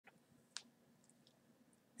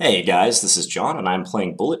Hey guys, this is John and I'm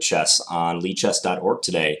playing bullet chess on lichess.org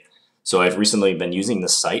today. So I've recently been using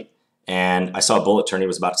this site and I saw Bullet Tourney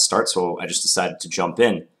was about to start, so I just decided to jump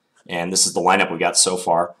in. And this is the lineup we got so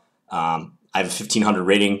far. I have a 1500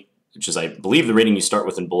 rating, which is I believe the rating you start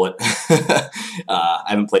with in Bullet. I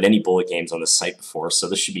haven't played any Bullet games on this site before, so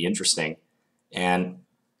this should be interesting. And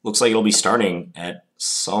looks like it'll be starting at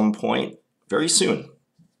some point very soon.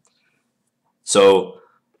 So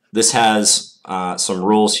this has some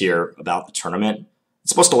rules here about the tournament.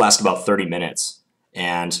 It's supposed to last about 30 minutes,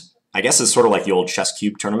 and I guess it's sort of like the old chess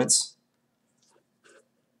cube tournaments.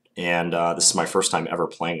 And this is my first time ever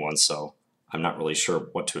playing one, so I'm not really sure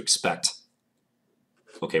what to expect.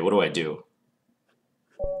 Okay, what do I do?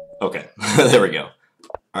 Okay, there we go.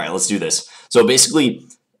 All right, let's do this. So basically,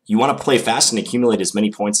 you want to play fast and accumulate as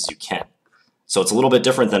many points as you can. So it's a little bit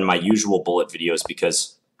different than my usual bullet videos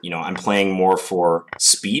because, you know, I'm playing more for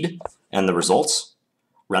speed and the results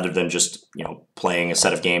rather than just, you know, playing a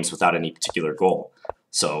set of games without any particular goal.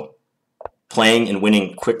 So playing and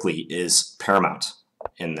winning quickly is paramount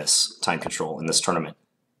in this time control, in this tournament.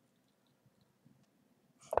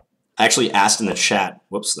 I actually asked in the chat,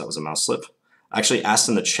 whoops, that was a mouse slip. I actually asked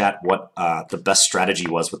in the chat what the best strategy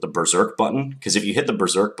was with the Berserk button, because if you hit the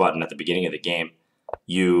Berserk button at the beginning of the game,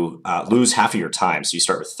 you lose half of your time. So you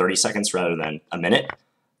start with 30 seconds rather than a minute,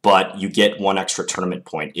 but you get one extra tournament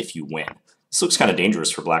point if you win. This looks kind of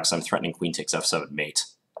dangerous for black, so I'm threatening queen takes f7 mate.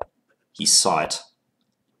 He saw it.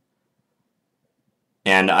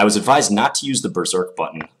 And I was advised not to use the Berserk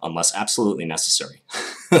button unless absolutely necessary.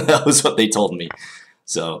 That was what they told me.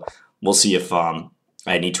 So we'll see if I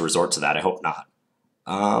need to resort to that. I hope not.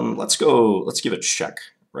 Let's give a check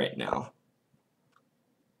right now.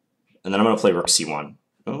 And then I'm going to play rook c1.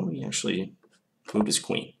 Oh, he actually moved his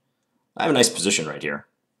queen. I have a nice position right here.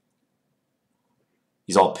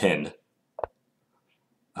 He's all pinned.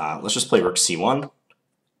 Let's just play rook c1.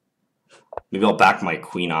 Maybe I'll back my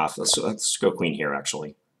queen off. Let's go queen here,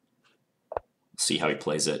 actually. See how he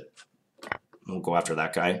plays it. We'll go after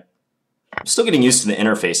that guy. I'm still getting used to the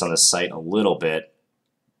interface on this site a little bit.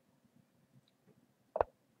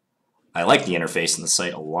 I like the interface on the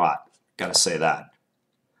site a lot. Gotta say that.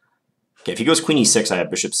 Okay, if he goes queen e6, I have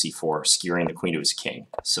bishop c4, skewering the queen to his king.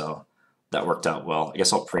 So that worked out well. I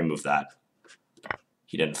guess I'll pre-move that.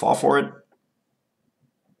 He didn't fall for it.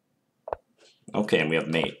 Okay, and we have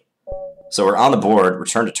mate. So we're on the board,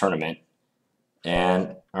 return to tournament.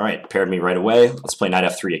 And, all right, paired me right away. Let's play knight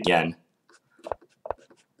f3 again.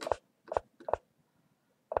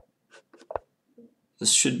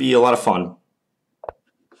 This should be a lot of fun.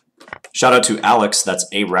 Shout out to Alex, that's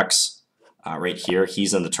Arex, right here.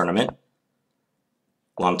 He's in the tournament.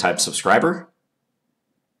 Long-time subscriber.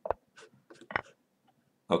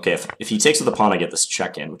 Okay, if he takes with the pawn, I get this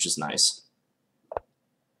check in, which is nice.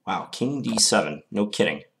 Wow, king d7, no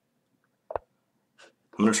kidding.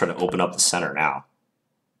 I'm going to try to open up the center now.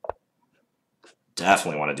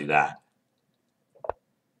 Definitely want to do that.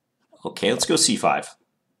 Okay, let's go c5.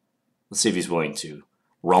 Let's see if he's willing to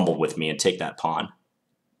rumble with me and take that pawn.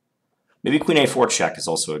 Maybe queen a4 check is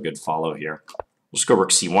also a good follow here. We'll just go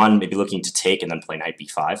rook c1, maybe looking to take and then play knight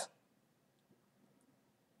b5.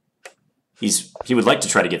 He would like to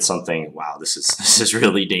try to get something. Wow, this is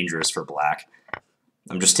really dangerous for black.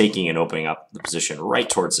 I'm just taking and opening up the position right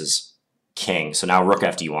towards his king. So now rook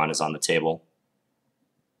fd1 is on the table.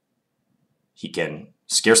 He can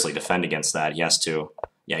scarcely defend against that. He has to.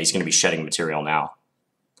 Yeah, he's going to be shedding material now.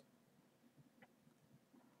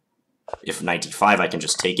 If knight d5, I can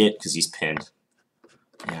just take it because he's pinned.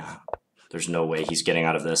 Yeah, there's no way he's getting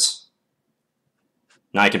out of this.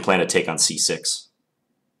 Now I can plan to take on c6.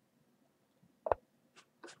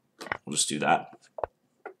 We'll just do that.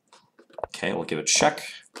 Okay, we'll give a check.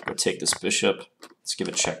 Go take this bishop. Let's give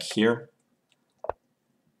a check here.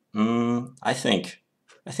 I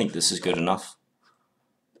think this is good enough.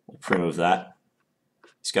 We'll pre-move that.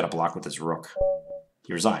 He's got to block with his rook.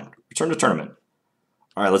 He resigned. Return to tournament.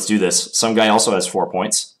 All right, let's do this. Some guy also has 4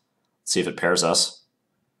 points. Let's see if it pairs us.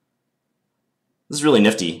 This is really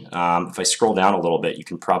nifty. If I scroll down a little bit, you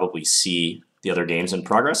can probably see the other games in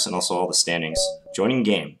progress and also all the standings. Joining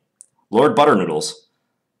game. Lord Butternoodles.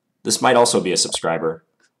 This might also be a subscriber.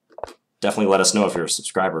 Definitely let us know if you're a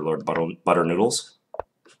subscriber, Lord Butternoodles.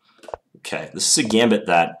 Okay, this is a gambit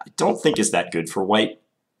that I don't think is that good for white.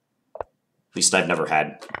 At least I've never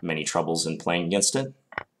had many troubles in playing against it.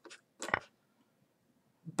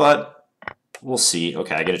 But we'll see.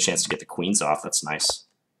 Okay, I get a chance to get the queens off. That's nice.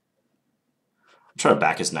 I'll try to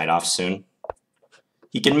back his knight off soon.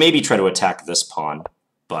 He can maybe try to attack this pawn,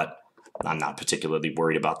 but I'm not particularly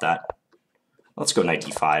worried about that. Let's go knight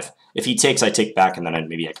d5. If he takes, I take back, and then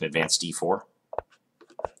maybe I can advance d4.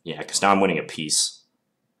 Yeah, because now I'm winning a piece.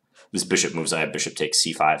 This bishop moves, I have bishop takes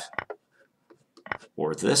c5.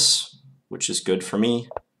 Or this, which is good for me.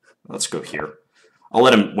 Let's go here. I'll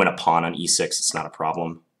let him win a pawn on e6. It's not a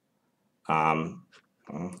problem. Can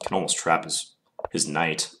almost trap his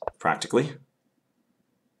knight, practically.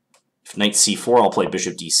 If knight c4, I'll play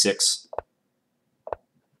bishop d6.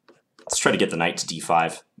 Let's try to get the knight to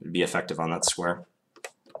d5. It'd be effective on that square.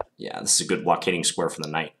 Yeah, this is a good blockading square for the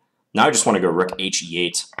knight. Now I just want to go rook h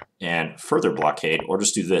e8 and further blockade, or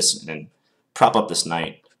just do this and prop up this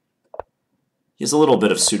knight. He has a little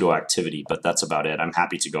bit of pseudo activity, but that's about it. I'm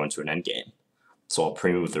happy to go into an endgame. So I'll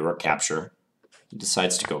pre-move the rook capture. He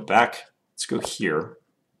decides to go back. Let's go here.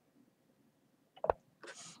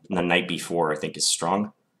 And then knight b4 I think is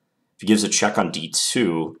strong. If he gives a check on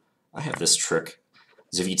d2, I have this trick.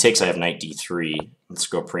 Because if he takes, I have knight d3. Let's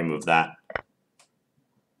go pre-move that.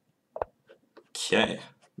 Okay.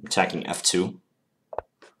 Attacking f2.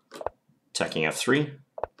 Attacking f3.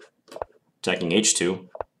 Attacking h2.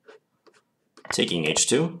 Taking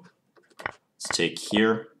h2. Let's take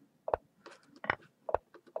here.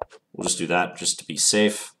 We'll just do that just to be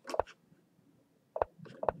safe.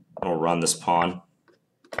 I'll run this pawn.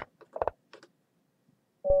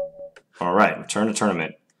 Alright, return to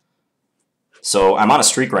tournament. So I'm on a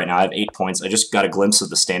streak right now. I have 8 points. I just got a glimpse of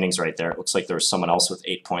the standings right there. It looks like there was someone else with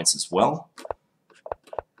 8 points as well.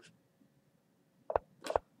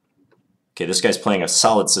 Okay, this guy's playing a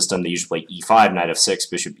solid system. They usually play e5, knight f6,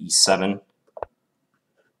 bishop e7,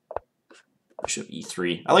 bishop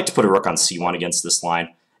e3. I like to put a rook on c1 against this line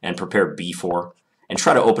and prepare b4 and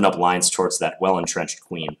try to open up lines towards that well-entrenched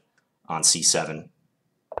queen on c7.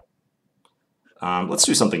 Let's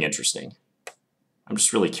do something interesting. I'm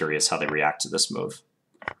just really curious how they react to this move.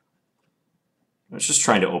 I was just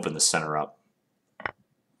trying to open the center up.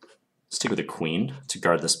 Let's take with a queen to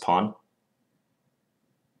guard this pawn.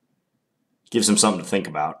 Gives him something to think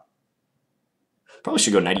about. Probably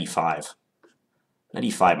should go knight e5. Knight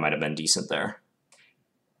e5 might have been decent there.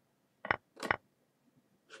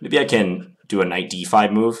 Maybe I can do a knight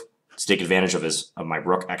d5 move to take advantage of my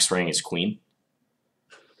rook x-raying his queen.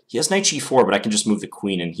 He has knight g4, but I can just move the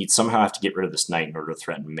queen, and he'd somehow have to get rid of this knight in order to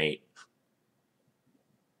threaten mate.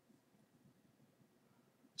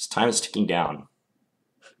 His time is ticking down.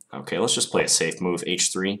 Okay, let's just play a safe move,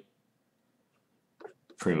 h3.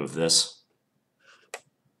 Pre-move this.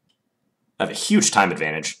 I have a huge time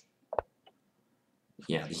advantage.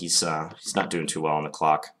 Yeah, he's not doing too well on the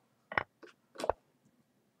clock.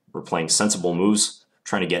 We're playing sensible moves,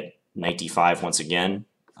 trying to get knight d5 once again.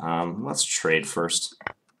 Let's trade first.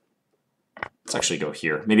 Let's actually go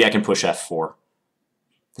here. Maybe I can push f4.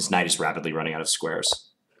 His knight is rapidly running out of squares.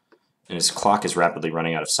 And his clock is rapidly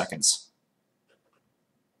running out of seconds.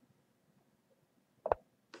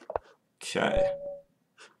 Okay.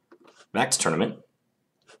 Back to tournament.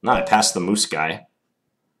 Now I passed the moose guy.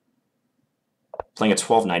 Playing a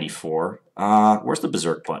 1294. Where's the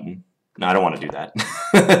Berserk button? No, I don't want to do that.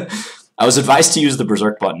 I was advised to use the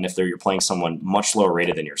Berserk button if you're playing someone much lower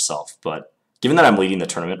rated than yourself, but given that I'm leading the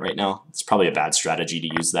tournament right now, it's probably a bad strategy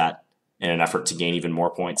to use that in an effort to gain even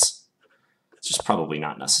more points. It's just probably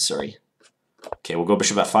not necessary. Okay, we'll go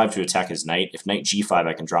bishop f5 to attack his knight. If knight g5,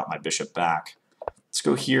 I can drop my bishop back. Let's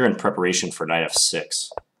go here in preparation for knight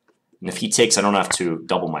f6. And if he takes, I don't have to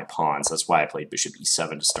double my pawns. That's why I played bishop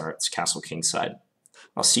e7 to start. It's castle kingside.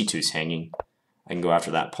 While c2 is hanging, I can go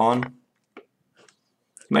after that pawn.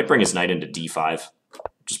 He might bring his knight into d5.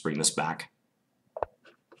 Just bring this back.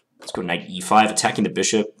 Let's go knight e5, attacking the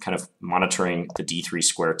bishop, kind of monitoring the d3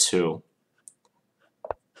 square too.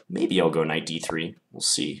 Maybe I'll go knight d3. We'll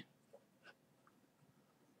see.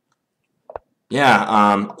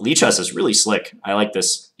 Yeah, lichess is really slick. I like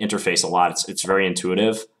this interface a lot. It's very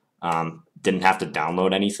intuitive. Didn't have to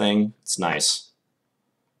download anything. It's nice.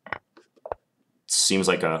 It seems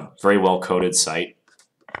like a very well-coded site.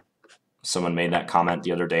 Someone made that comment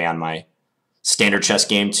the other day on my standard chess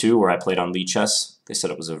game too, where I played on lichess. They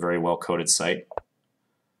said it was a very well-coded site.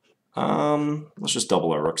 Let's just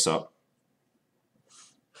double our rooks up.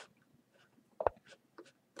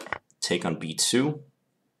 Take on b2.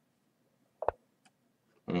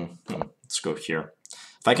 Let's go here.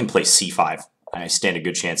 If I can play c5, I stand a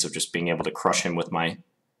good chance of just being able to crush him with my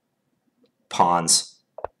pawns.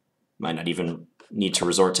 Might not even need to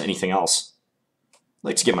resort to anything else. I'd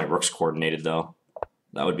like to get my rooks coordinated though.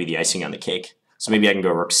 That would be the icing on the cake. So maybe I can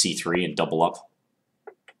go rook c3 and double up.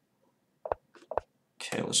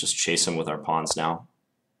 Okay, let's just chase him with our pawns now.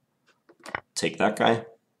 Take that guy.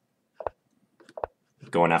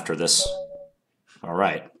 Going after this.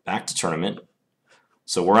 Alright, back to tournament.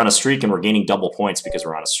 So we're on a streak and we're gaining double points because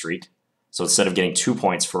we're on a streak. So instead of getting 2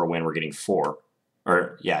 points for a win, we're getting 4.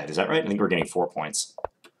 Or, yeah, is that right? I think we're getting 4 points.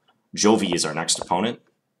 Jovi is our next opponent.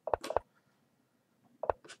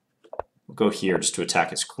 We'll go here just to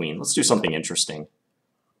attack his queen. Let's do something interesting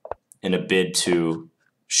in a bid to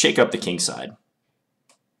shake up the king side.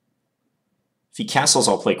 If he castles,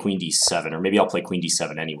 I'll play queen d7, or maybe I'll play queen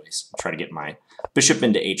d7 anyways. I'll try to get my bishop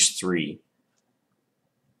into h3,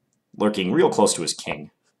 lurking real close to his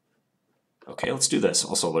king. Okay, let's do this,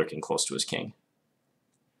 also lurking close to his king.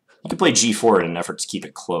 You can play g4 in an effort to keep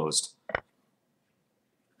it closed.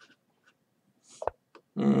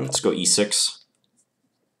 Let's go e6.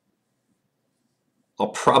 I'll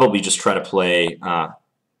probably just try to play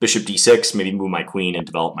bishop d6, maybe move my queen and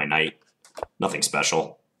develop my knight. Nothing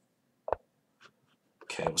special.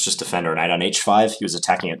 Okay, let's just defend our knight on h5. He was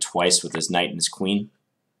attacking it twice with his knight and his queen.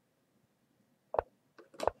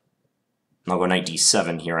 And I'll go knight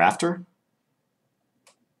d7 here after.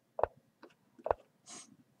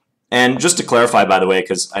 And just to clarify, by the way,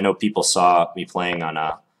 because I know people saw me playing on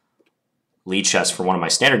lichess for one of my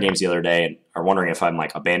standard games the other day and are wondering if I'm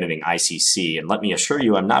like abandoning ICC. And let me assure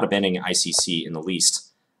you, I'm not abandoning ICC in the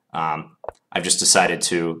least. I've just decided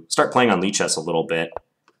to start playing on lichess a little bit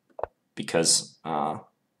because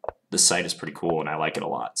this site is pretty cool and I like it a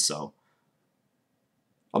lot. So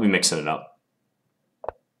I'll be mixing it up.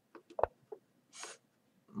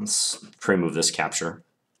 Let's pre-move this capture.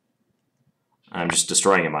 I'm just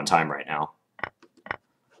destroying him on time right now.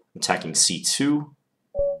 Attacking c2.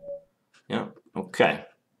 Yeah, okay.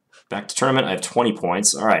 Back to tournament. I have 20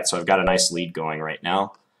 points. All right, so I've got a nice lead going right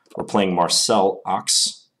now. We're playing Marcel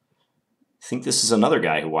Ox. I think this is another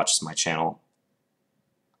guy who watches my channel.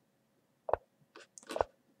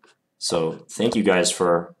 So thank you guys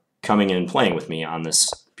for coming in and playing with me on this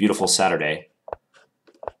beautiful Saturday.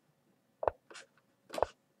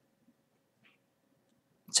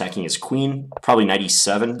 Attacking his queen, probably knight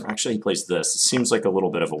e7. Actually, he plays this. It seems like a little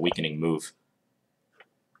bit of a weakening move.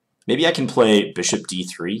 Maybe I can play bishop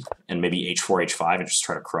d3 and maybe h4, h5 and just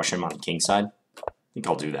try to crush him on the king side. I think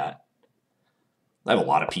I'll do that. I have a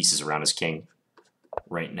lot of pieces around his king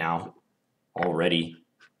right now already.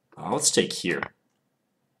 Let's take here.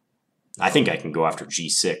 I think I can go after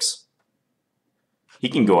g6. He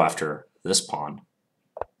can go after this pawn,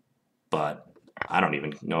 but I don't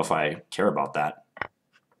even know if I care about that.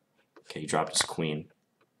 Okay, he dropped his queen.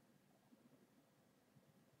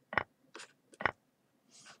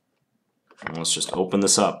 And let's just open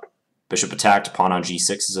this up. Bishop attacked, pawn on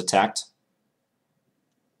g6 is attacked.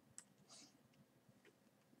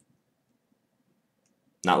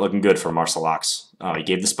 Not looking good for Marcel Ox. Oh, he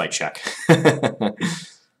gave the spike check. The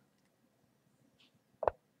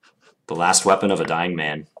last weapon of a dying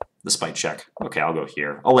man. The spike check. Okay, I'll go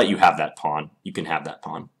here. I'll let you have that pawn. You can have that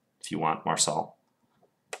pawn if you want, Marcel.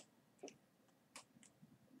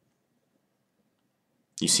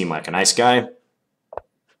 You seem like a nice guy.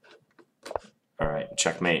 All right,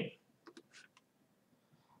 checkmate.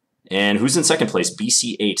 And who's in second place?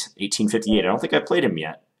 BC8, 1858. I don't think I played him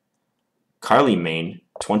yet. Carly Main,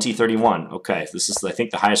 2031. Okay, this is, I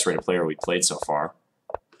think, the highest rated player we played so far.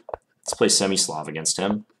 Let's play Semislav against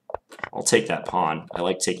him. I'll take that pawn. I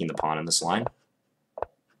like taking the pawn in this line.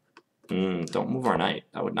 Don't move our knight.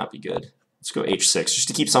 That would not be good. Let's go h6, just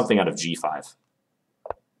to keep something out of g5.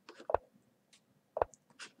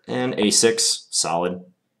 And a6, solid.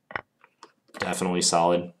 Definitely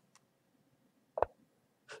solid.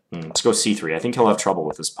 Let's go c3. I think he'll have trouble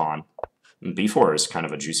with this pawn. And b4 is kind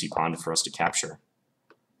of a juicy pawn for us to capture.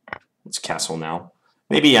 Let's castle now.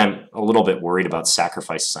 Maybe I'm a little bit worried about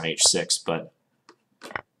sacrifices on h6, but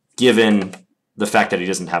given the fact that he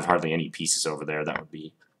doesn't have hardly any pieces over there, that would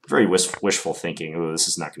be very wishful thinking. Oh, this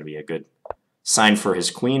is not going to be a good sign for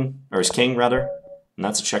his queen, or his king, rather. And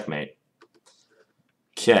that's a checkmate.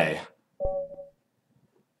 Okay.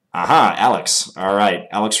 Aha, Alex. All right,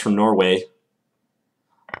 Alex from Norway.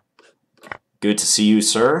 Good to see you,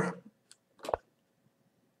 sir.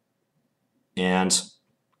 And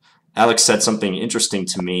Alex said something interesting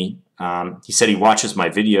to me. He said he watches my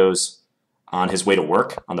videos on his way to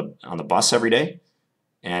work on the bus every day,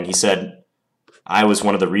 and he said I was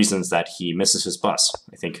one of the reasons that he misses his bus.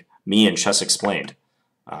 I think me and Chess Explained,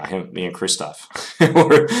 me and Christoph,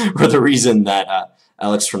 were the reason that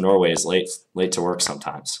Alex from Norway is late to work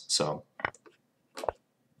sometimes. So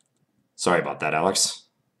sorry about that, Alex.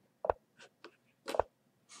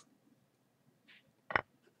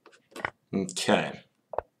 Okay,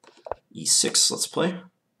 e6, let's play.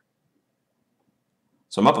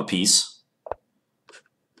 So I'm up a piece.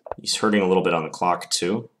 He's hurting a little bit on the clock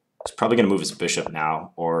too. He's probably going to move his bishop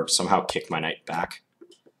now, or somehow kick my knight back.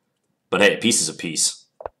 But hey, a piece is a piece.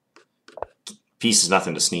 Piece is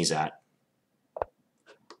nothing to sneeze at.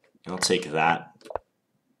 I'll take that.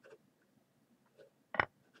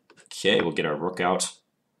 Okay, we'll get our rook out.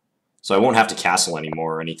 So I won't have to castle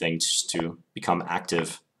anymore or anything just to become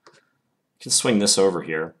active. I can swing this over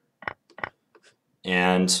here.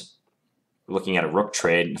 And we're looking at a rook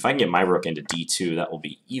trade. If I can get my rook into d2, that will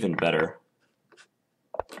be even better.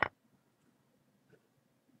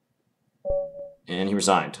 And he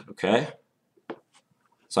resigned. Okay.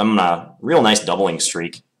 So I'm on a real nice doubling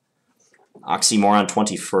streak. Oxymoron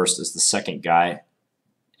 21st is the second guy.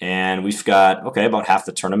 And we've got, okay, about half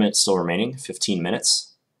the tournament still remaining, 15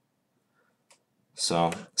 minutes.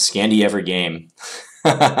 So, Scandy every game.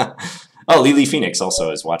 Oh, Lily Phoenix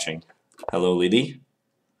also is watching. Hello, Lily.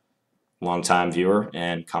 Longtime viewer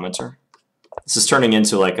and commenter. This is turning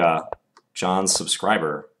into like a John's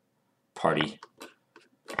subscriber party.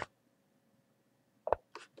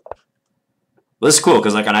 Well, this is cool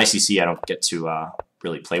because like on ICC I don't get to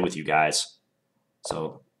really play with you guys.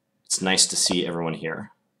 So it's nice to see everyone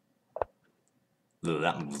here. Ooh,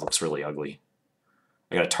 that move looks really ugly.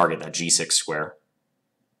 I gotta target that g6 square.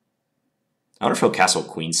 I wonder if he'll castle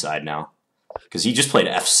queenside now. Because he just played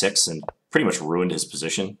f6 and pretty much ruined his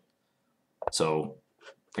position. So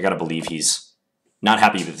I gotta believe he's not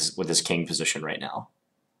happy with his king position right now.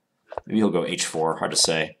 Maybe he'll go h4, hard to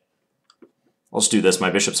say. I'll just do this.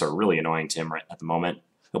 My bishops are really annoying to him right at the moment.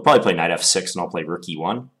 He'll probably play knight f6 and I'll play rook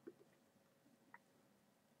e1.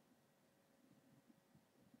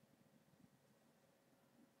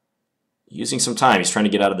 Using some time. He's trying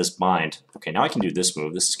to get out of this bind. Okay, now I can do this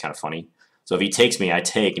move. This is kind of funny. So if he takes me, I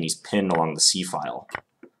take, and he's pinned along the c file.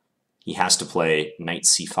 He has to play knight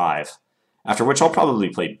c5. After which I'll probably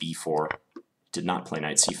play b4. Did not play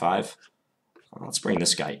knight c5. Let's bring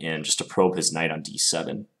this guy in just to probe his knight on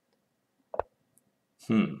d7.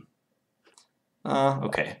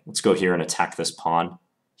 Okay, let's go here and attack this pawn.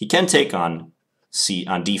 He can take on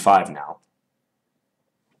d5 now.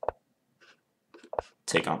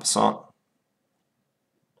 Take en passant.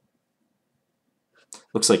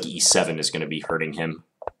 Looks like e7 is going to be hurting him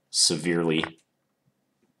severely.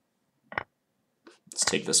 Let's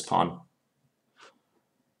take this pawn.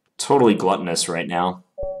 Totally gluttonous right now.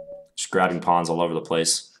 Just grabbing pawns all over the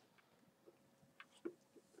place.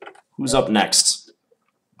 Who's up next?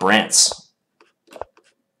 Brantz.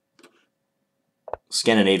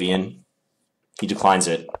 Scandinavian. He declines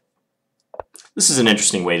it. This is an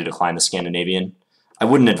interesting way to decline the Scandinavian. I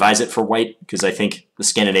wouldn't advise it for white, because I think the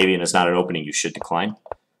Scandinavian is not an opening you should decline.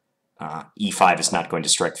 E5 is not going to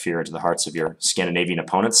strike fear into the hearts of your Scandinavian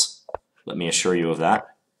opponents. Let me assure you of that.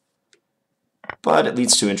 But it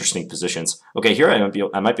leads to interesting positions. Okay, here I might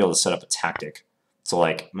be able to set up a tactic. So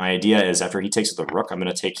like, my idea is after he takes with the rook, I'm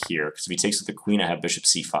going to take here, because if he takes with the queen, I have bishop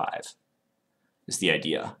c5, is the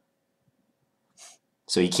idea.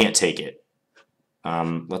 So he can't take it.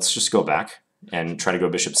 Let's just go back and try to go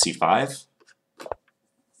bishop c5.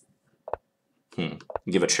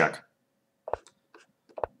 Give a check.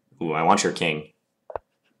 Ooh, I want your king.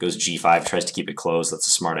 Goes g5, tries to keep it closed. That's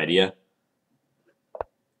a smart idea.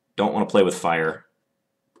 Don't want to play with fire.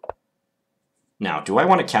 Now, do I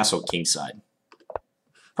want to castle kingside?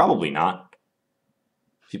 Probably not.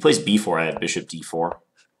 If he plays b4, I have bishop d4.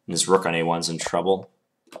 And his rook on a1 is in trouble.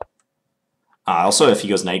 Also, if he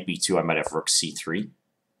goes knight b2, I might have rook c3.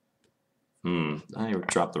 I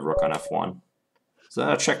dropped the rook on f1. Is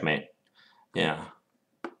that a checkmate? Yeah.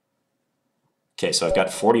 Okay, so I've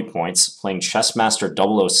got 40 points, playing Chessmaster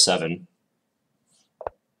 007.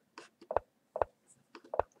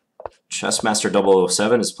 Chessmaster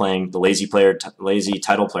 007 is playing the lazy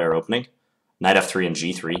title player opening. Knight f3 and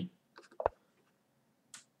g3.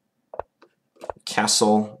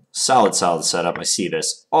 Castle, solid setup. I see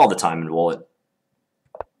this all the time in Wollet.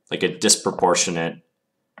 Like a disproportionate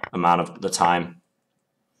amount of the time.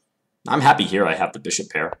 I'm happy here I have the bishop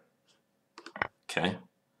pair. Okay.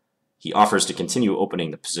 He offers to continue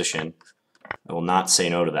opening the position. I will not say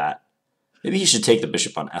no to that. Maybe he should take the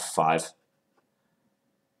bishop on f5.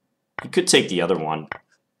 He could take the other one,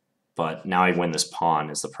 but now I win this pawn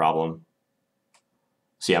is the problem.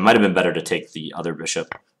 So yeah, it might have been better to take the other bishop.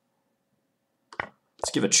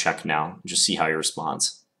 Let's give a check now and just see how he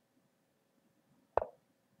responds.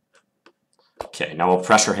 Okay, now we'll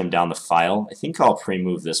pressure him down the file. I think I'll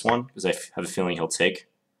pre-move this one because I have a feeling he'll take.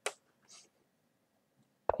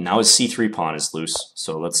 Now his c3 pawn is loose,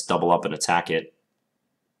 so let's double up and attack it.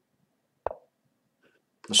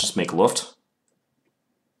 Let's just make Luft.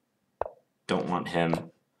 Don't want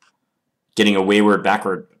him getting a wayward back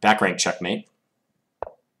rank checkmate.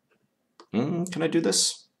 Can I do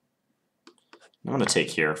this? I'm going to take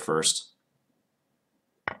here first.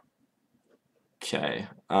 Okay,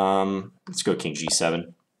 let's go king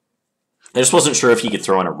g7. I just wasn't sure if he could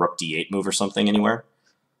throw in a rook d8 move or something anywhere.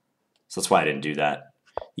 So that's why I didn't do that.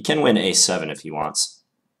 He can win a7 if he wants.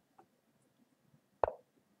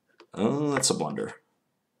 Oh, that's a blunder.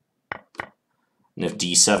 And if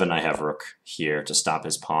d7, I have rook here to stop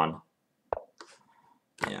his pawn.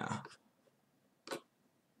 Yeah.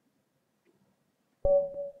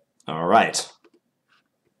 All right.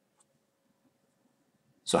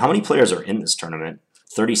 So how many players are in this tournament?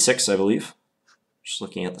 36, I believe. Just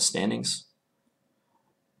looking at the standings.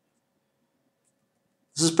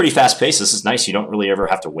 This is pretty fast-paced. This is nice. You don't really ever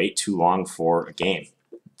have to wait too long for a game.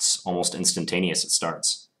 It's almost instantaneous. It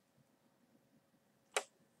starts.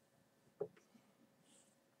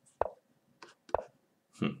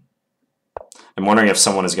 I'm wondering if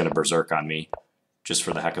someone is going to berserk on me, just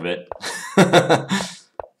for the heck of it. I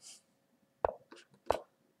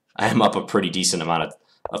am up a pretty decent amount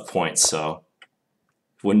of points, so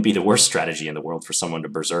it wouldn't be the worst strategy in the world for someone to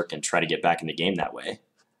berserk and try to get back in the game that way.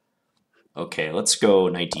 Okay, let's go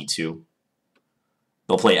knight d2.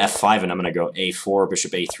 They'll play f5, and I'm going to go a4,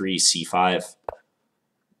 bishop a3, c5.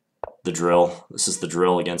 The drill. This is the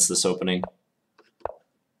drill against this opening.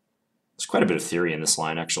 There's quite a bit of theory in this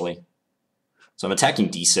line, actually. So I'm attacking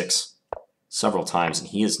d6 several times, and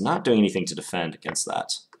he is not doing anything to defend against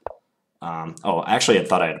that. Oh, actually I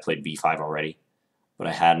thought I had played b5 already, but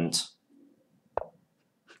I hadn't.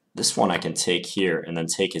 This one I can take here, and then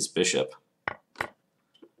take his bishop.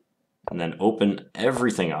 And then open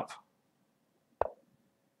everything up.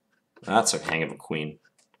 That's a hang of a queen.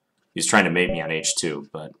 He was trying to mate me on h2,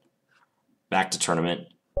 but back to tournament.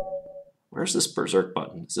 Where's this berserk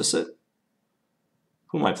button? Is this it?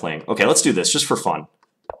 Who am I playing? Okay, let's do this just for fun.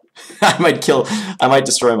 I might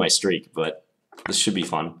destroy my streak, but this should be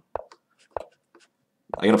fun.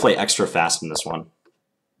 I gotta play extra fast in this one.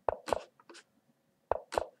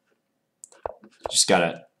 Just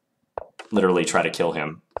gotta literally try to kill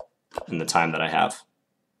him in the time that I have.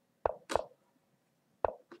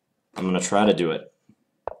 I'm gonna try to do it.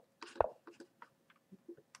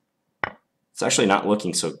 It's actually not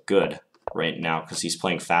looking so good right now because he's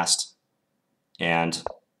playing fast and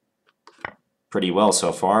pretty well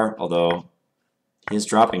so far, although he is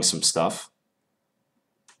dropping some stuff.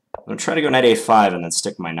 I'm going to try to go knight a5 and then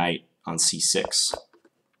stick my knight on c6.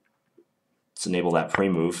 Let's enable that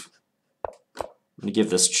pre-move. I'm going to give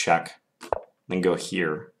this check, then go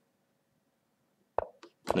here.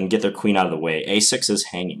 Then get their queen out of the way. a6 is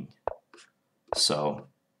hanging, so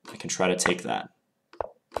I can try to take that.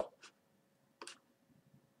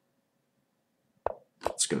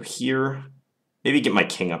 Let's go here. Maybe get my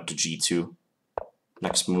king up to g2.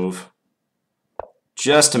 Next move.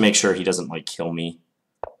 Just to make sure he doesn't like kill me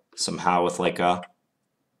somehow with like a,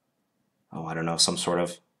 oh, I don't know, some sort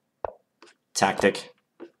of tactic.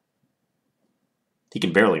 He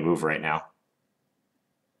can barely move right now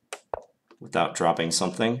without dropping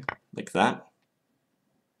something like that.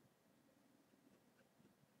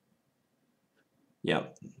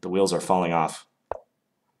 Yep, the wheels are falling off.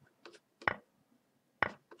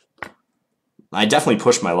 I definitely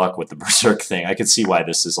pushed my luck with the Berserk thing. I could see why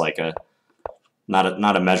this is like a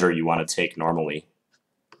not a measure you want to take normally.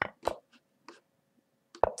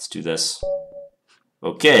 Let's do this.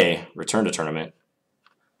 Okay, return to tournament.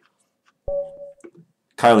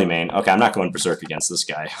 Carly Main. Okay, I'm not going Berserk against this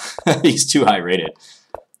guy. He's too high rated.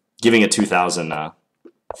 Giving a 2,000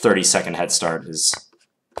 30-second head start is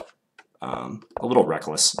a little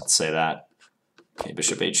reckless, let's say that. Okay,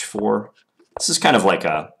 bishop h4. This is kind of like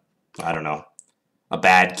a, I don't know, a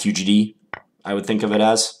bad QGD, I would think of it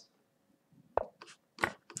as.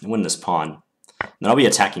 I win this pawn. And then I'll be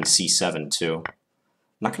attacking c7 too.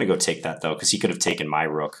 I'm not going to go take that though, because he could have taken my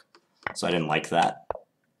rook, so I didn't like that.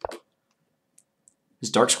 His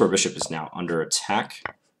dark square bishop is now under attack.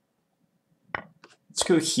 Let's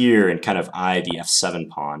go here and kind of eye the f7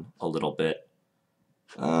 pawn a little bit.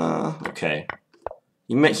 Okay.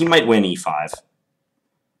 He might win e5.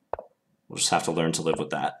 We'll just have to learn to live with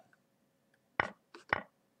that.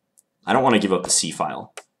 I don't want to give up the c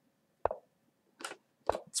file.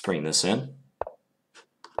 Let's bring this in.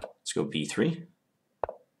 Let's go b3.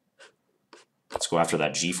 Let's go after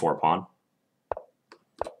that g4 pawn.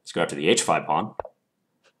 Let's go after the h5 pawn.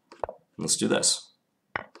 Let's do this.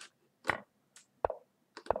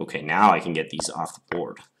 Okay, now I can get these off the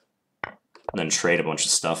board. And then trade a bunch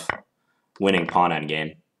of stuff. Winning pawn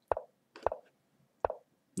endgame.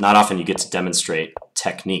 Not often you get to demonstrate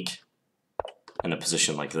technique in a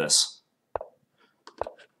position like this.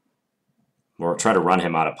 Or try to run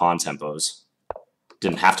him out of pawn tempos.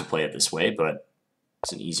 Didn't have to play it this way, but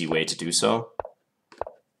It's an easy way to do so.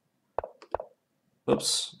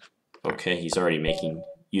 Oops. Okay, he's already making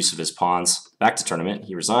use of his pawns. Back to tournament.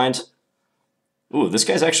 He resigned. Ooh, this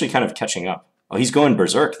guy's actually kind of catching up. Oh, he's going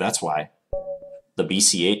Berserk, that's why. The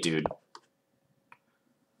BC8 dude.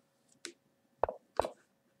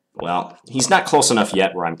 Well, he's not close enough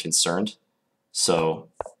yet where I'm concerned. So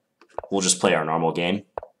we'll just play our normal game.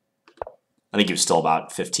 I think he was still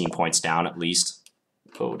about 15 points down at least.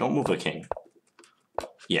 Oh, don't move the king.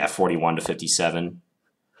 Yeah, 41 to 57.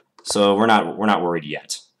 So we're not worried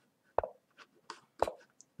yet.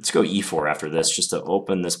 Let's go e4 after this just to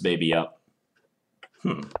open this baby up.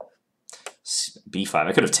 b5.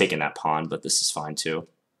 I could have taken that pawn, but this is fine too.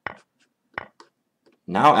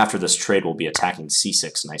 Now after this trade, we'll be attacking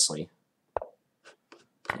c6 nicely.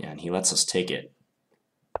 Yeah, and he lets us take it.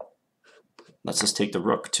 Lets us take the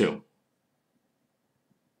rook too.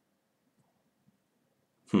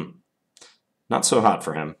 Not so hot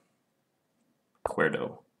for him.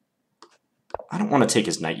 Cuerdo. I don't want to take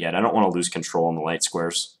his knight yet. I don't want to lose control on the light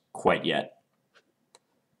squares quite yet.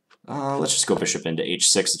 Let's just go bishop into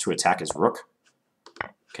h6 to attack his rook.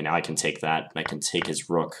 Okay, now I can take that, and I can take his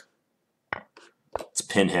rook. Let's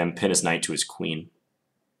pin him, pin his knight to his queen.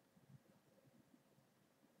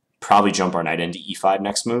 Probably jump our knight into e5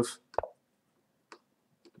 next move.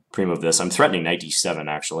 Pre-move this. I'm threatening knight d7,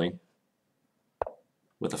 actually.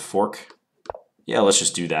 With a fork. Yeah, let's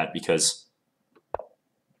just do that, because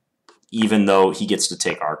even though he gets to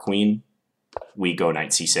take our queen, we go knight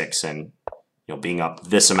c6, and being up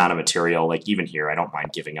this amount of material, like even here, I don't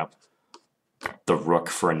mind giving up the rook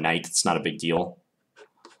for a knight. It's not a big deal.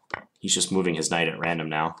 He's just moving his knight at random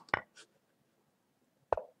now.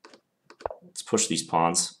 Let's push these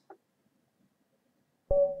pawns.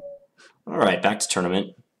 All right, back to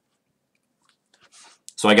tournament.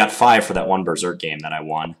 So I got 5 for that one Berserk game that I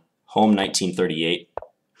won. Home 1938.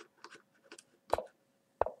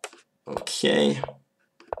 Okay.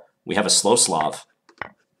 We have a slow Slav.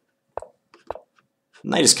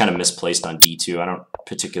 Knight is kind of misplaced on d2. I don't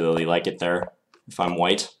particularly like it there if I'm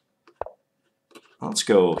white. Let's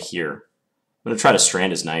go here. I'm going to try to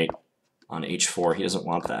strand his knight on h4. He doesn't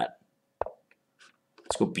want that.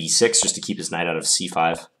 Let's go b6 just to keep his knight out of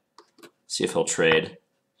c5. See if he'll trade.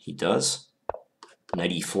 He does.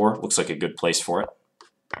 Knight e4. Looks like a good place for it.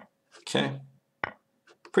 Okay.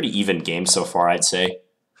 Pretty even game so far, I'd say.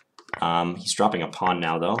 He's dropping a pawn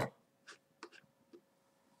now, though.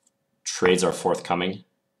 Trades are forthcoming.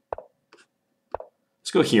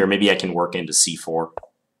 Let's go here. Maybe I can work into c4.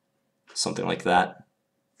 Something like that.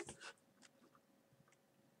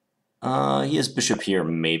 He has bishop here,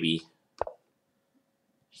 maybe.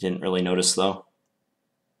 He didn't really notice, though.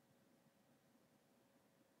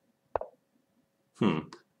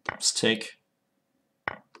 Let's take.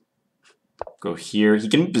 Go here. He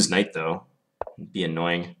can move his knight, though. It'd be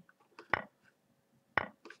annoying.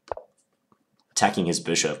 Attacking his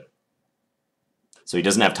bishop. So he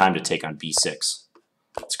doesn't have time to take on b6.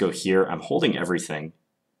 Let's go here. I'm holding everything.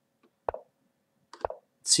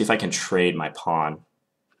 Let's see if I can trade my pawn.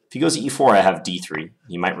 If he goes e4, I have d3.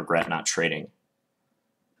 He might regret not trading.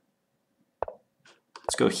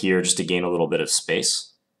 Let's go here just to gain a little bit of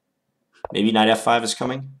space. Maybe knight f5 is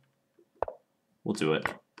coming. We'll do it.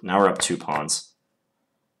 Now we're up 2 pawns.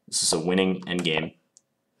 This is a winning endgame.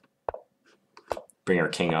 Bring our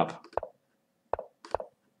king up.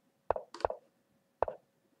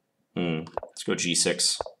 Let's go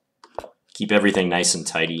g6. Keep everything nice and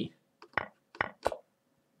tidy.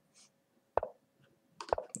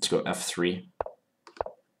 Let's go f3.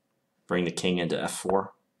 Bring the king into f4.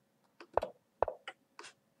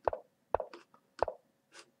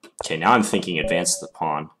 Okay, now I'm thinking advance the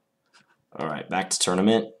pawn. All right, back to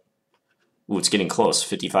tournament. Ooh, it's getting close,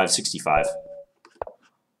 55-65.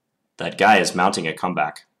 That guy is mounting a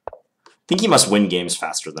comeback. I think he must win games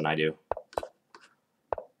faster than I do.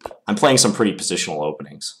 I'm playing some pretty positional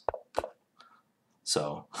openings.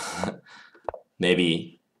 So,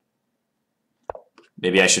 maybe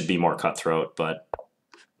I should be more cutthroat, but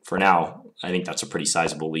for now, I think that's a pretty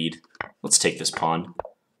sizable lead. Let's take this pawn,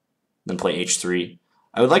 then play h3.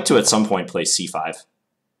 I would like to, at some point, play c5.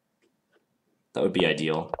 That would be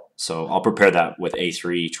ideal. So I'll prepare that with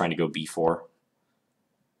a3, trying to go b4.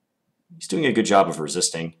 He's doing a good job of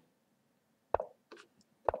resisting.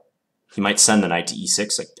 He might send the knight to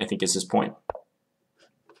e6, I think is his point.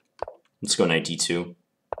 Let's go knight d2.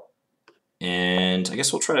 And I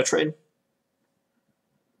guess we'll try to trade.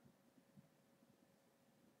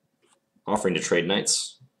 Offering to trade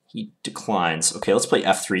knights. He declines. Okay, let's play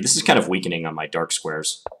f3. This is kind of weakening on my dark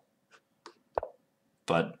squares.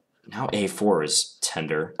 But now a4 is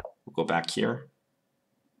tender. We'll go back here.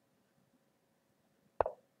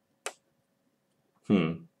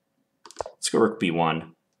 Let's go rook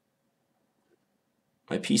b1.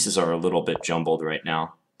 My pieces are a little bit jumbled right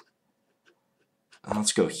now.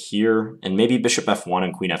 Let's go here, and maybe bishop f1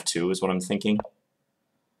 and queen f2 is what I'm thinking.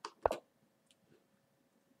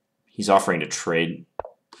 He's offering to trade.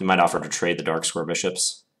 He might offer to trade the dark square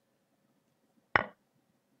bishops.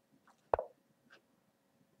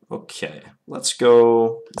 Okay, let's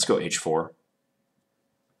go h4.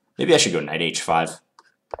 Maybe I should go knight h5.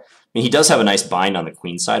 I mean, he does have a nice bind on the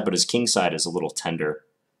queen side, but his king side is a little tender.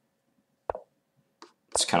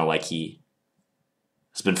 It's kind of like he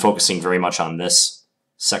has been focusing very much on this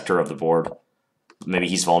sector of the board. Maybe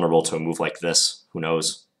he's vulnerable to a move like this. Who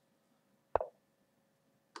knows?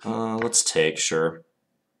 Let's take, sure.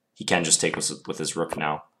 He can just take with his rook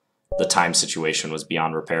now. The time situation was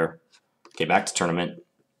beyond repair. Okay, back to tournament.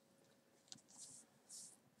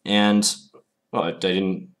 And, oh, I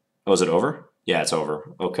didn't, oh, is it over? Yeah, it's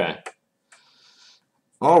over. Okay.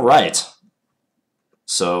 All right.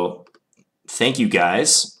 So, thank you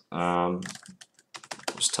guys.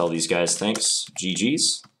 Just tell these guys thanks.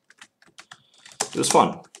 GG's. It was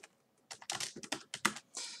fun.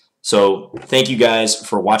 So thank you guys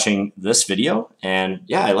for watching this video. And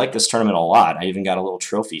yeah, I like this tournament a lot. I even got a little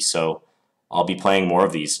trophy. So I'll be playing more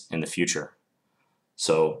of these in the future.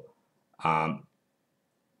 So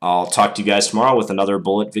I'll talk to you guys tomorrow with another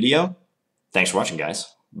bullet video. Thanks for watching,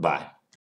 guys. Bye.